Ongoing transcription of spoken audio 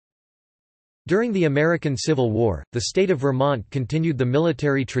During the American Civil War, the state of Vermont continued the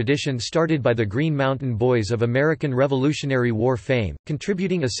military tradition started by the Green Mountain Boys of American Revolutionary War fame,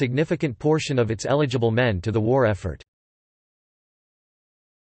 contributing a significant portion of its eligible men to the war effort.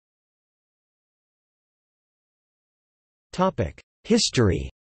 History.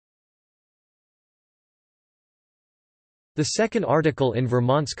 The second article in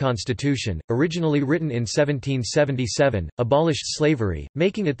Vermont's constitution, originally written in 1777, abolished slavery,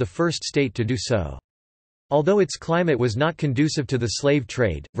 making it the first state to do so. Although its climate was not conducive to the slave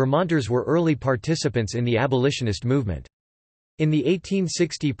trade, Vermonters were early participants in the abolitionist movement. In the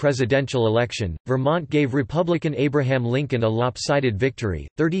 1860 presidential election, Vermont gave Republican Abraham Lincoln a lopsided victory,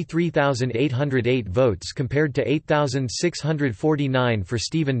 33,808 votes compared to 8,649 for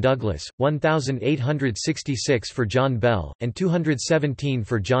Stephen Douglas, 1,866 for John Bell, and 217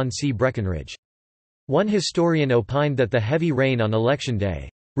 for John C. Breckinridge. One historian opined that the heavy rain on Election Day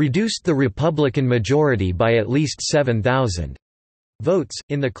reduced the Republican majority by at least 7,000 votes.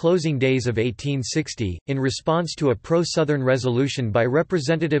 In the closing days of 1860, in response to a pro-Southern resolution by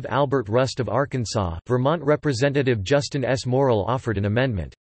Representative Albert Rust of Arkansas, Vermont Representative Justin S. Morrill offered an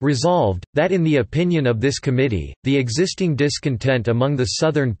amendment. Resolved, that in the opinion of this committee, the existing discontent among the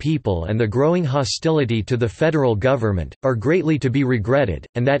Southern people and the growing hostility to the federal government, are greatly to be regretted,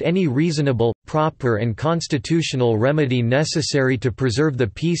 and that any reasonable, proper and constitutional remedy necessary to preserve the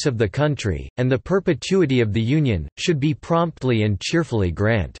peace of the country, and the perpetuity of the Union, should be promptly and cheerfully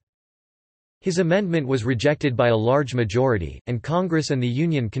granted. His amendment was rejected by a large majority, and Congress and the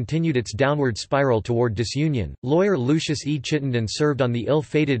Union continued its downward spiral toward disunion. Lawyer Lucius E. Chittenden served on the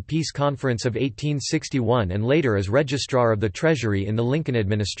ill-fated Peace Conference of 1861 and later as Registrar of the Treasury in the Lincoln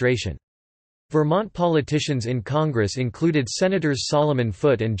administration. Vermont politicians in Congress included Senators Solomon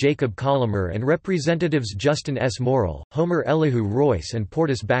Foote and Jacob Collamer and Representatives Justin S. Morrill, Homer Elihu Royce and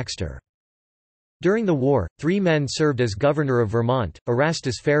Portus Baxter. During the war, 3 men served as governor of Vermont: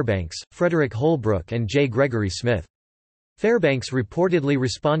 Erastus Fairbanks, Frederick Holbrook and J. Gregory Smith. Fairbanks reportedly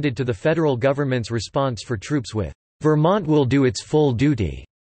responded to the federal government's response for troops with, "Vermont will do its full duty."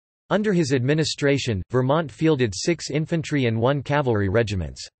 Under his administration, Vermont fielded 6 infantry and 1 cavalry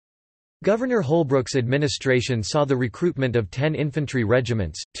regiments. Governor Holbrook's administration saw the recruitment of 10 infantry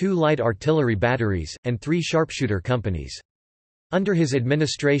regiments, 2 light artillery batteries, and 3 sharpshooter companies. Under his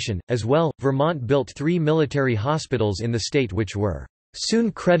administration, as well, Vermont built 3 military hospitals in the state which were soon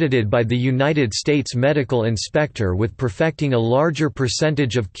credited by the United States Medical Inspector with perfecting a larger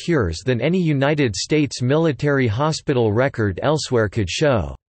percentage of cures than any United States military hospital record elsewhere could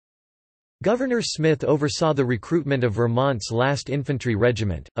show. Governor Smith oversaw the recruitment of Vermont's last infantry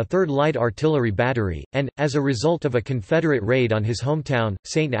regiment, a 3rd light artillery battery, and, as a result of a Confederate raid on his hometown,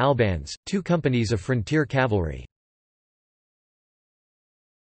 St. Albans, 2 companies of frontier cavalry.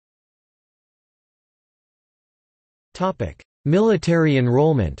 Military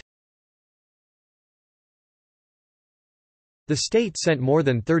enrollment. The state sent more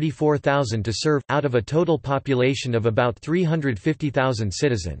than 34,000 to serve, out of a total population of about 350,000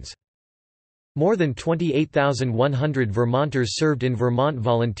 citizens. More than 28,100 Vermonters served in Vermont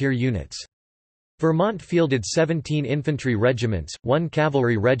volunteer units. Vermont fielded 17 infantry regiments, 1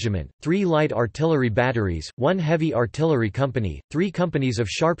 cavalry regiment, 3 light artillery batteries, 1 heavy artillery company, 3 companies of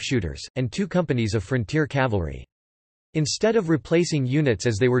sharpshooters, and 2 companies of frontier cavalry. Instead of replacing units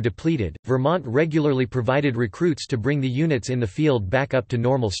as they were depleted, Vermont regularly provided recruits to bring the units in the field back up to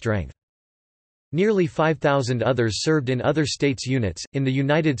normal strength. Nearly 5,000 others served in other states' units, in the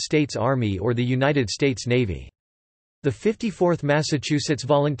United States Army or the United States Navy. The 54th Massachusetts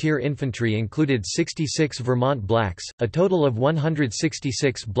Volunteer Infantry included 66 Vermont blacks. A total of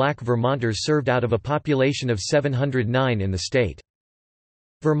 166 black Vermonters served out of a population of 709 in the state.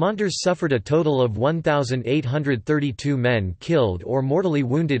 Vermonters suffered a total of 1,832 men killed or mortally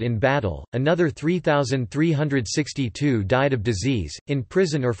wounded in battle, another 3,362 died of disease, in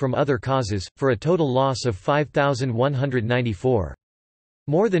prison or from other causes, for a total loss of 5,194.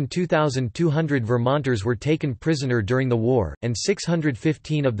 More than 2,200 Vermonters were taken prisoner during the war, and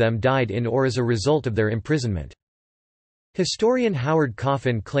 615 of them died in or as a result of their imprisonment. Historian Howard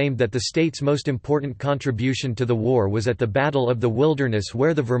Coffin claimed that the state's most important contribution to the war was at the Battle of the Wilderness,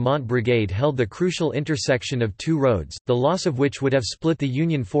 where the Vermont Brigade held the crucial intersection of 2 roads, the loss of which would have split the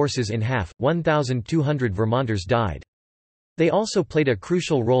Union forces in half. 1,200 Vermonters died. They also played a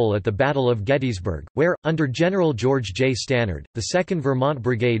crucial role at the Battle of Gettysburg, where, under General George J. Stannard, the 2nd Vermont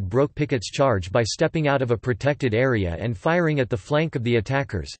Brigade broke Pickett's charge by stepping out of a protected area and firing at the flank of the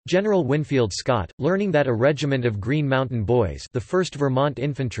attackers. General Winfield Scott, learning that a regiment of Green Mountain Boys, the 1st Vermont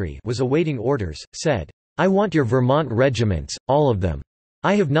Infantry, was awaiting orders, said, "I want your Vermont regiments, all of them."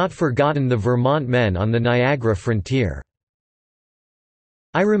 "I have not forgotten the Vermont men on the Niagara frontier.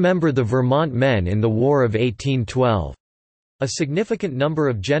 I remember the Vermont men in the War of 1812." A significant number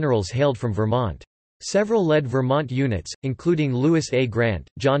of generals hailed from Vermont. Several led Vermont units, including Lewis A. Grant,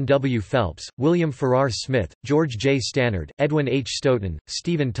 John W. Phelps, William Farrar Smith, George J. Stannard, Edwin H. Stoughton,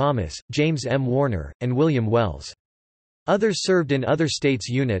 Stephen Thomas, James M. Warner, and William Wells. Others served in other states'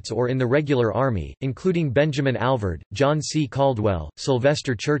 units or in the regular army, including Benjamin Alvord, John C. Caldwell,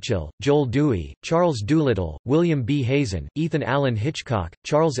 Sylvester Churchill, Joel Dewey, Charles Doolittle, William B. Hazen, Ethan Allen Hitchcock,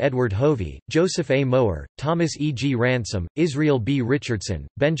 Charles Edward Hovey, Joseph A. Mower, Thomas E. G. Ransom, Israel B. Richardson,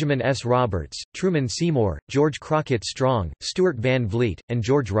 Benjamin S. Roberts, Truman Seymour, George Crockett Strong, Stuart Van Vliet, and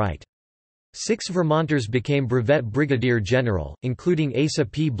George Wright. 6 Vermonters became brevet brigadier general, including Asa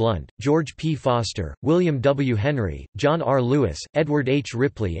P. Blunt, George P. Foster, William W. Henry, John R. Lewis, Edward H.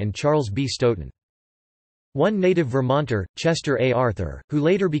 Ripley and Charles B. Stoughton. One native Vermonter, Chester A. Arthur, who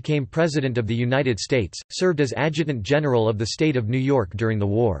later became President of the United States, served as Adjutant General of the state of New York during the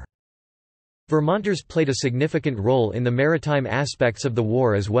war. Vermonters played a significant role in the maritime aspects of the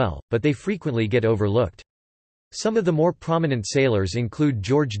war as well, but they frequently get overlooked. Some of the more prominent sailors include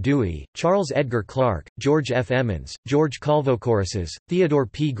George Dewey, Charles Edgar Clark, George F. Emmons, George Calvocourses, Theodore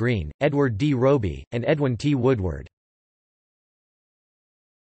P. Green, Edward D. Roby, and Edwin T. Woodward.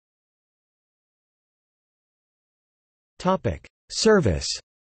 Service.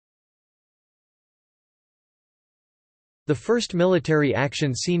 The first military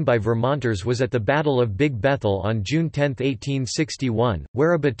action seen by Vermonters was at the Battle of Big Bethel on June 10, 1861,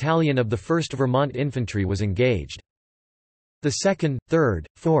 where a battalion of the 1st Vermont Infantry was engaged. The 2nd, 3rd,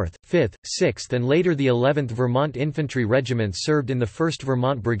 4th, 5th, 6th and later the 11th Vermont Infantry Regiments served in the 1st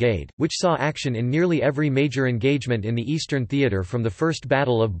Vermont Brigade, which saw action in nearly every major engagement in the Eastern Theater from the First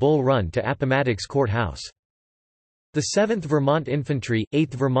Battle of Bull Run to Appomattox Court House. The 7th Vermont Infantry,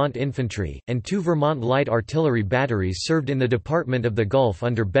 8th Vermont Infantry, and 2 Vermont Light Artillery batteries served in the Department of the Gulf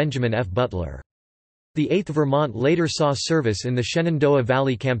under Benjamin F. Butler. The 8th Vermont later saw service in the Shenandoah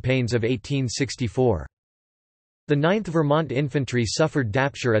Valley campaigns of 1864. The 9th Vermont Infantry suffered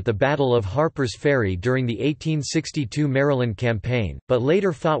capture at the Battle of Harper's Ferry during the 1862 Maryland Campaign, but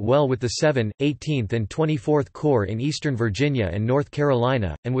later fought well with the 7th, 18th and 24th Corps in eastern Virginia and North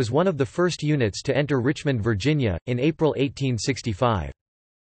Carolina, and was one of the first units to enter Richmond, Virginia, in April 1865.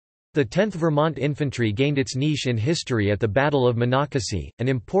 The 10th Vermont Infantry gained its niche in history at the Battle of Monocacy, an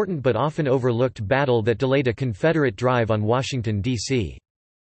important but often overlooked battle that delayed a Confederate drive on Washington, D.C.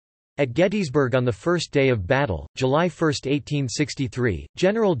 At Gettysburg on the first day of battle, July 1, 1863,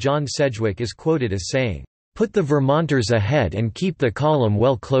 General John Sedgwick is quoted as saying, "Put the Vermonters ahead and keep the column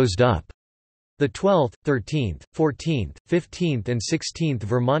well closed up." The 12th, 13th, 14th, 15th and 16th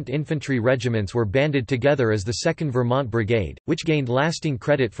Vermont Infantry Regiments were banded together as the 2nd Vermont Brigade, which gained lasting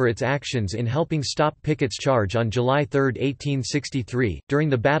credit for its actions in helping stop Pickett's charge on July 3, 1863, during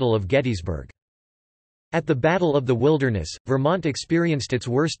the Battle of Gettysburg. At the Battle of the Wilderness, Vermont experienced its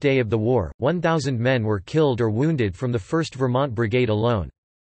worst day of the war. 1,000 men were killed or wounded from the 1st Vermont Brigade alone.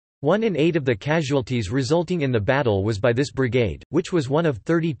 1 in 8 of the casualties resulting in the battle was by this brigade, which was one of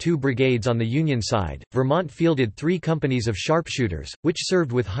 32 brigades on the Union side. Vermont fielded 3 companies of sharpshooters, which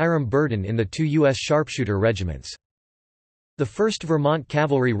served with Hiram Burton in the 2 U.S. sharpshooter regiments. The 1st Vermont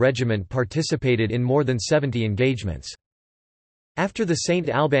Cavalry Regiment participated in more than 70 engagements. After the St.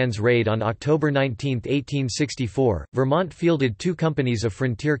 Albans raid on October 19, 1864, Vermont fielded 2 companies of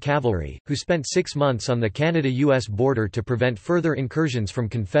frontier cavalry, who spent 6 months on the Canada-U.S. border to prevent further incursions from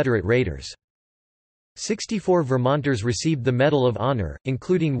Confederate raiders. 64 Vermonters received the Medal of Honor,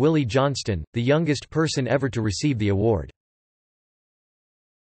 including Willie Johnston, the youngest person ever to receive the award.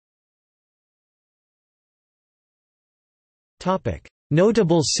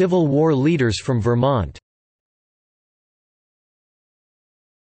 Notable Civil War leaders from Vermont.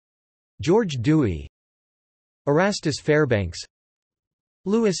 George Dewey, Erastus Fairbanks,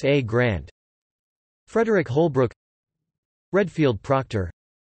 Lewis A. Grant, Frederick Holbrook, Redfield Proctor,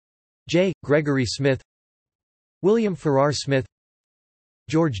 J. Gregory Smith, William Farrar Smith,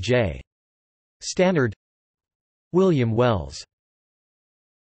 George J. Stannard, William Wells.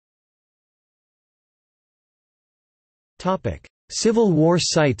 Civil War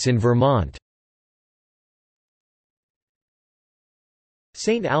sites in Vermont.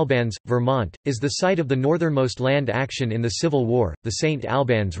 St. Albans, Vermont, is the site of the northernmost land action in the Civil War, the St.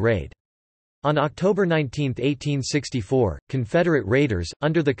 Albans Raid. On October 19, 1864, Confederate raiders,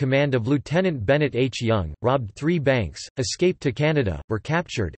 under the command of Lieutenant Bennett H. Young, robbed 3 banks, escaped to Canada, were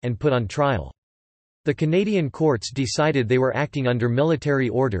captured, and put on trial. The Canadian courts decided they were acting under military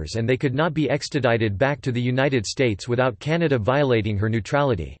orders and they could not be extradited back to the United States without Canada violating her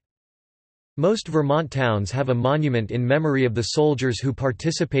neutrality. Most Vermont towns have a monument in memory of the soldiers who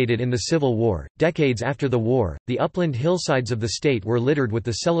participated in the Civil War. Decades after the war, the upland hillsides of the state were littered with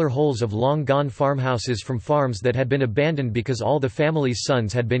the cellar holes of long-gone farmhouses from farms that had been abandoned because all the family's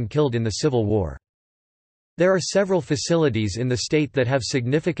sons had been killed in the Civil War. There are several facilities in the state that have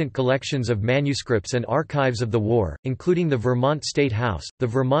significant collections of manuscripts and archives of the war, including the Vermont State House, the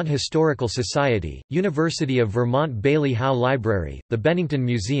Vermont Historical Society, University of Vermont Bailey Howe Library, the Bennington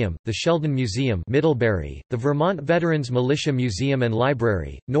Museum, the Sheldon Museum Middlebury, the Vermont Veterans Militia Museum and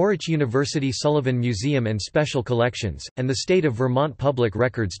Library, Norwich University Sullivan Museum and Special Collections, and the State of Vermont Public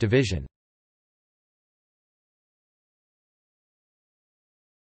Records Division.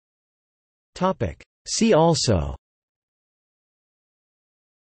 See also: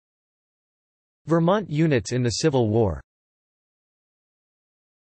 Vermont units in the Civil War.